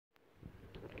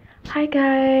Hi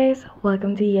guys,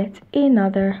 welcome to yet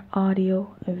another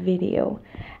audio video,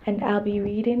 and I'll be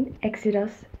reading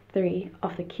Exodus 3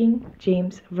 of the King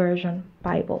James Version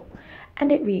Bible,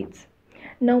 and it reads,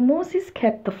 Now Moses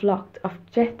kept the flock of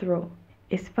Jethro,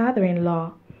 his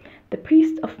father-in-law, the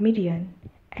priest of Midian,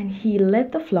 and he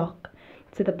led the flock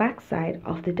to the backside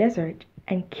of the desert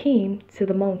and came to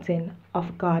the mountain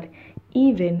of God,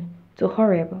 even to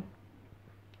Horeb.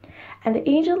 And the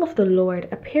angel of the Lord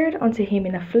appeared unto him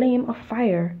in a flame of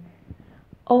fire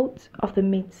out of the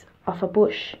midst of a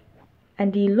bush.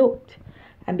 And he looked,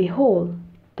 and behold,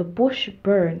 the bush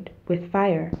burned with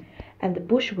fire, and the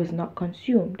bush was not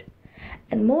consumed.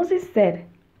 And Moses said,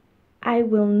 I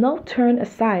will now turn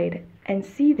aside and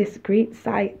see this great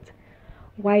sight,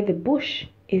 why the bush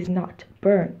is not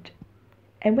burnt.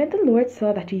 And when the Lord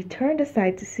saw that he turned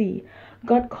aside to see,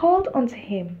 God called unto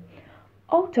him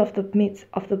out of the midst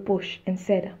of the bush, and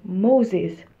said,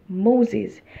 Moses,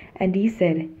 Moses. And he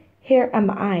said, Here am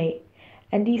I.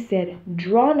 And he said,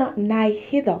 Draw not nigh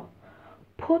hither,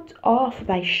 put off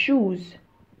thy shoes,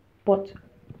 but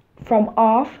from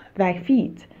off thy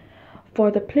feet,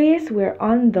 for the place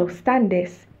whereon thou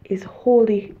standest is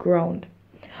holy ground.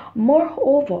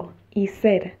 Moreover, he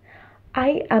said,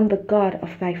 I am the God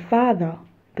of thy father,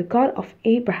 the God of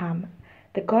Abraham,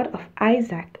 the God of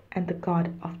Isaac, and the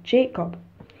God of Jacob.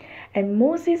 And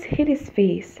Moses hid his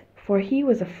face, for he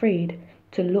was afraid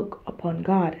to look upon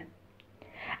God.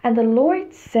 And the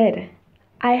Lord said,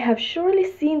 I have surely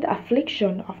seen the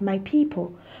affliction of my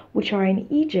people which are in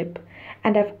Egypt,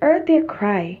 and have heard their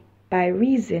cry by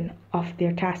reason of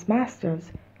their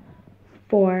taskmasters,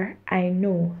 for I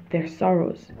know their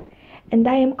sorrows. And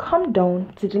I am come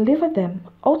down to deliver them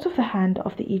out of the hand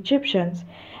of the Egyptians,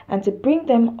 and to bring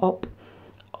them up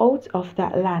out of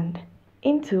that land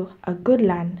into a good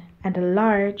land, and a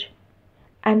large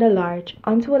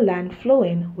unto a land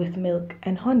flowing with milk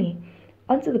and honey,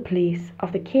 unto the place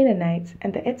of the Canaanites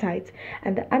and the Hittites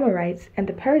and the Amorites and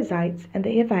the Perizzites and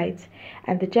the Hivites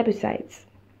and the Jebusites.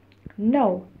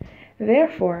 Now,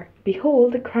 therefore,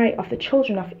 behold, the cry of the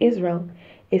children of Israel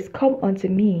is come unto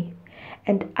me,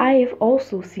 and I have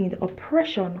also seen the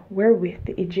oppression wherewith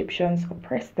the Egyptians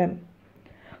oppressed them.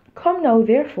 Come now,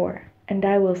 therefore, and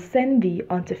I will send thee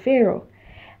unto Pharaoh,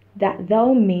 that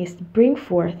thou mayst bring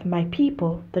forth my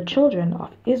people, the children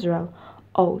of Israel,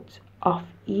 out of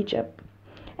Egypt.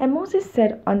 And Moses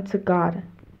said unto God,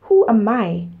 Who am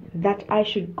I, that I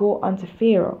should go unto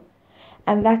Pharaoh,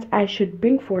 and that I should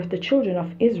bring forth the children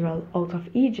of Israel out of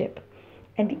Egypt?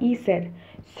 And he said,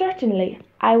 Certainly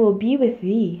I will be with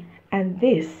thee, and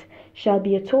this shall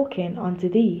be a token unto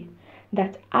thee,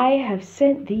 that I have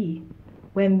sent thee,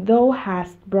 when thou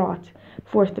hast brought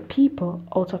forth the people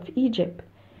out of Egypt.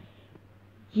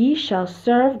 Ye shall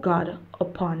serve God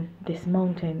upon this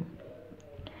mountain.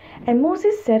 And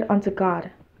Moses said unto God,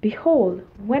 Behold,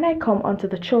 when I come unto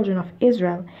the children of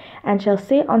Israel, and shall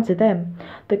say unto them,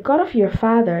 The God of your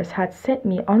fathers hath sent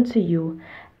me unto you,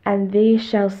 and they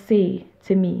shall say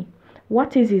to me,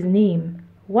 What is his name?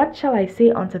 What shall I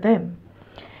say unto them?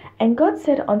 And God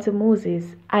said unto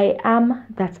Moses, I am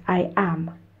that I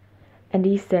am. And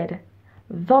he said,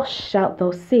 Thus shalt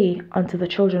thou say unto the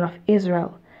children of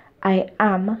Israel, I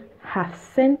am hath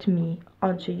sent me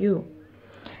unto you.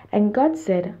 And God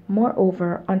said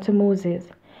moreover unto Moses,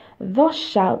 Thus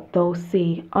shalt thou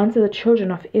say unto the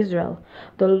children of Israel,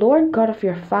 The Lord God of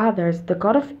your fathers, the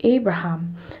God of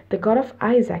Abraham, the God of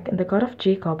Isaac, and the God of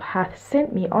Jacob, hath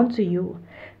sent me unto you.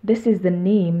 This is the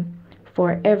name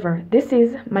forever. This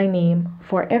is my name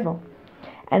forever.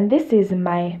 And this is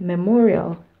my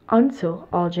memorial unto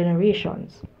all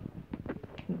generations.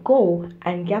 Go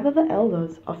and gather the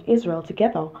elders of Israel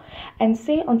together, and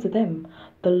say unto them,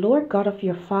 The Lord God of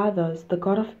your fathers, the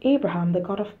God of Abraham, the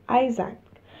God of Isaac,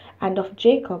 and of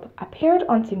Jacob, appeared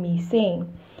unto me,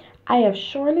 saying, I have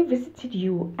surely visited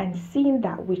you, and seen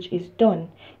that which is done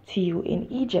to you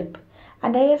in Egypt.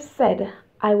 And I have said,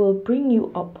 I will bring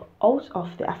you up out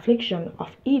of the affliction of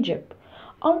Egypt,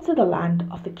 unto the land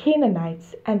of the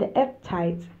Canaanites, and the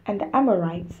Hittites, and the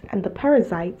Amorites, and the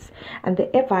Perizzites, and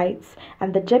the Hivites,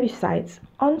 and the Jebusites,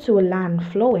 unto a land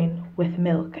flowing with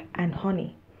milk and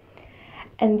honey.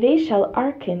 And they shall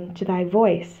hearken to thy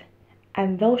voice,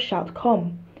 and thou shalt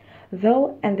come,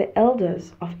 thou and the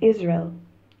elders of Israel,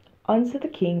 unto the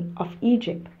king of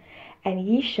Egypt, and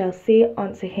ye shall say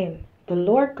unto him, The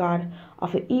Lord God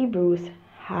of the Hebrews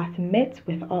hath met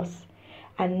with us.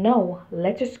 And now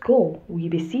let us go, we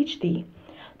beseech thee,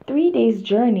 3 days'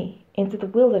 journey into the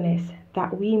wilderness,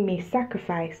 that we may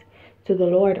sacrifice to the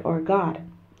Lord our God.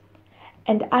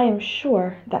 And I am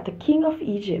sure that the king of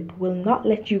Egypt will not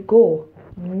let you go,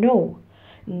 no,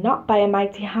 not by a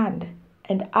mighty hand.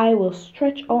 And I will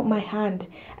stretch out my hand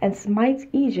and smite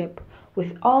Egypt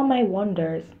with all my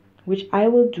wonders, which I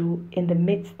will do in the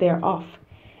midst thereof.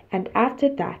 And after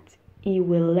that he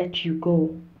will let you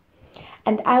go.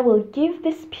 And I will give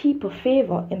this people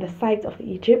favor in the sight of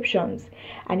the Egyptians,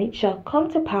 and it shall come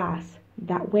to pass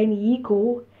that when ye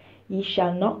go, ye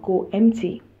shall not go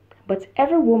empty, but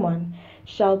every woman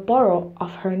shall borrow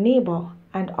of her neighbor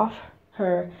and of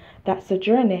her that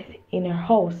sojourneth in her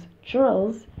house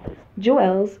jewels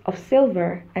of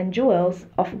silver and jewels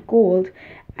of gold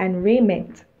and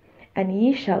raiment, and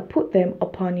ye shall put them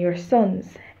upon your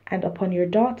sons and upon your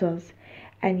daughters,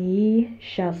 and ye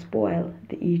shall spoil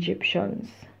the Egyptians.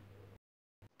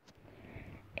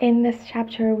 In this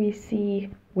chapter, we see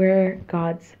where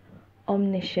God's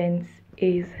omniscience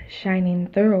is shining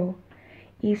through.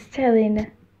 He's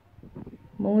telling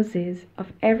Moses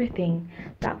of everything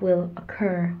that will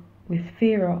occur with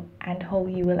Pharaoh and how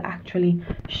he will actually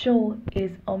show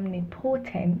his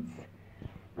omnipotence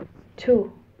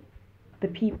to the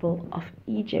people of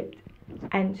Egypt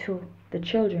and to the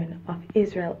children of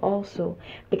Israel also,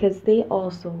 because they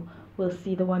also will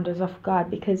see the wonders of God.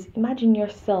 Because imagine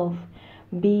yourself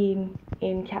being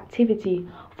in captivity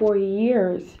for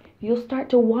years. You'll start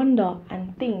to wonder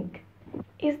and think,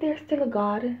 is there still a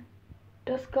God?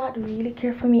 Does God really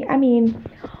care for me? I mean,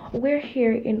 we're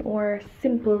here in our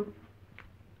simple,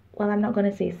 well, I'm not going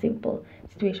to say simple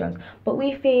situations, but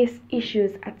we face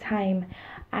issues at time,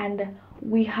 and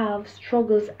we have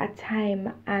struggles at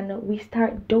time, and we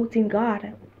start doubting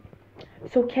God.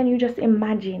 So can you just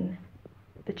imagine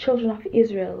the children of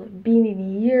Israel being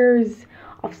in years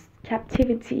of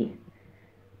captivity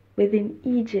within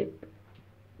Egypt?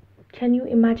 Can you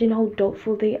imagine how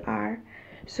doubtful they are?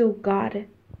 So God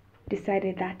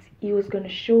decided that he was going to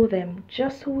show them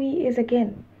just who he is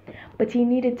again, but he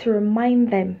needed to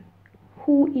remind them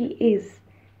who he is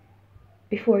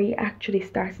before he actually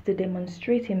starts to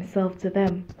demonstrate himself to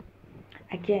them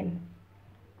again.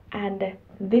 And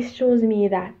this shows me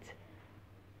that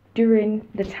during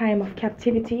the time of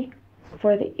captivity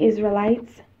for the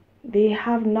Israelites, they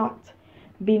have not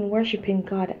been worshiping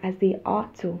God as they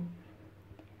ought to.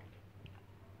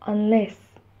 Unless,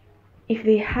 if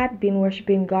they had been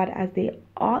worshiping God as they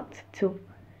ought to,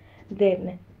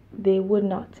 then they would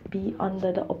not be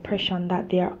under the oppression that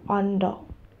they are under,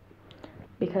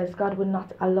 because God would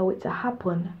not allow it to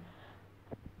happen,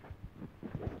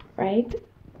 right?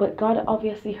 But God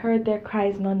obviously heard their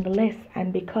cries nonetheless,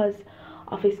 and because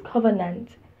of his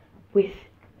covenant with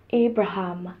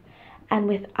Abraham and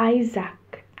with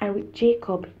Isaac and with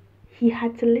Jacob, he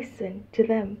had to listen to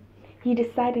them. He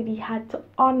decided he had to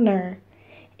honor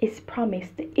his promise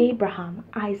to Abraham,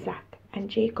 Isaac, and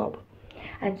Jacob.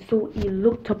 And so he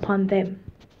looked upon them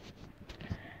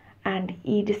and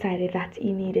he decided that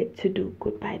he needed to do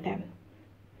good by them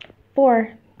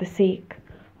for the sake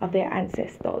of their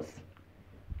ancestors,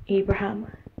 Abraham,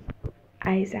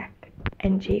 Isaac,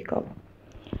 and Jacob.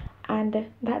 And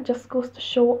that just goes to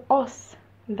show us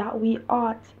that we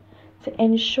ought to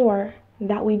ensure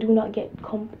that we do not get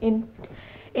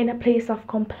in a place of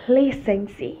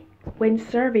complacency when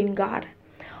serving God.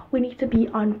 We need to be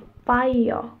on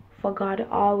fire for God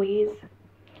always,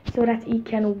 so that he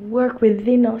can work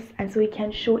within us, and so he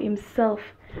can show himself,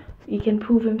 he can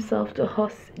prove himself to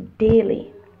us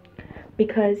daily.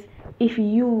 Because if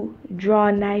you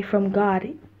draw nigh from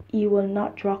God, he will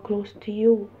not draw close to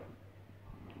you,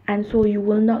 and so you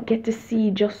will not get to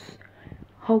see just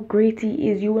how great he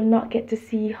is. You will not get to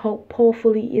see how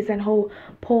powerful he is and how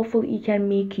powerful he can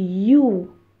make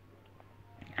you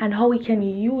and how he can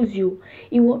use you.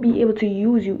 He won't be able to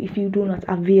use you if you do not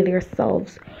avail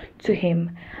yourselves to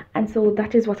him. And so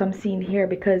that is what I'm seeing here,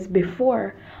 because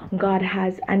before God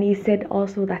has, and he said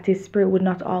also that his spirit would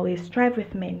not always strive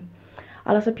with men.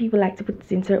 A lot of people like to put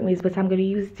it in certain ways, but I'm going to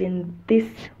use it in this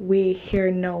way here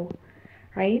now,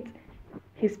 right?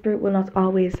 His spirit will not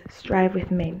always strive with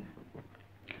men.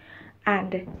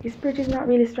 And his spirit is not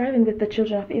really striving with the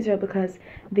children of Israel, because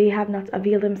they have not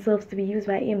availed themselves to be used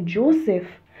by him. Joseph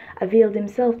availed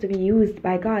himself to be used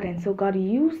by God, and so God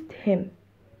used him.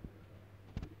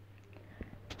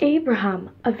 Abraham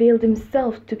availed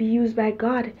himself to be used by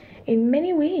God in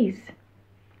many ways,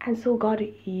 and so God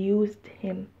used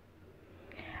him.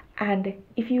 And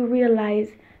if you realize,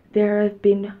 there have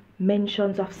been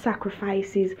mentions of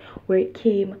sacrifices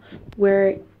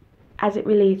where as it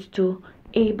relates to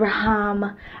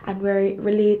Abraham, and where it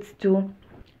relates to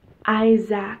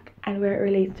Isaac, and where it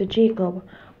relates to Jacob,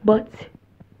 but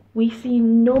we see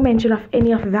no mention of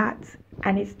any of that.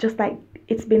 And it's just like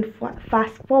it's been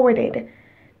fast forwarded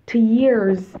to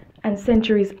years and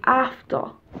centuries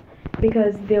after,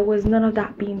 because there was none of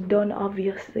that being done,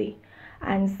 obviously.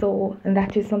 And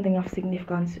that is something of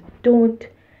significance. Don't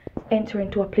enter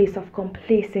into a place of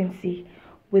complacency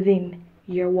within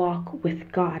your walk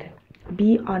with God.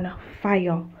 Be on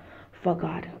fire for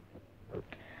God.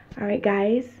 All right,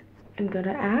 guys, I'm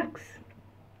gonna ask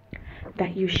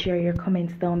that you share your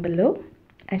comments down below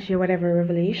and share whatever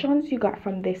revelations you got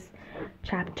from this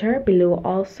chapter below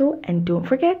also. And don't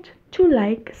forget to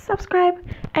like, subscribe,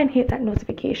 and hit that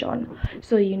notification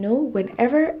so you know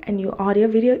whenever a new audio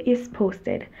video is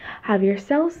posted. Have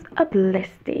yourselves a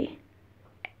blessed day.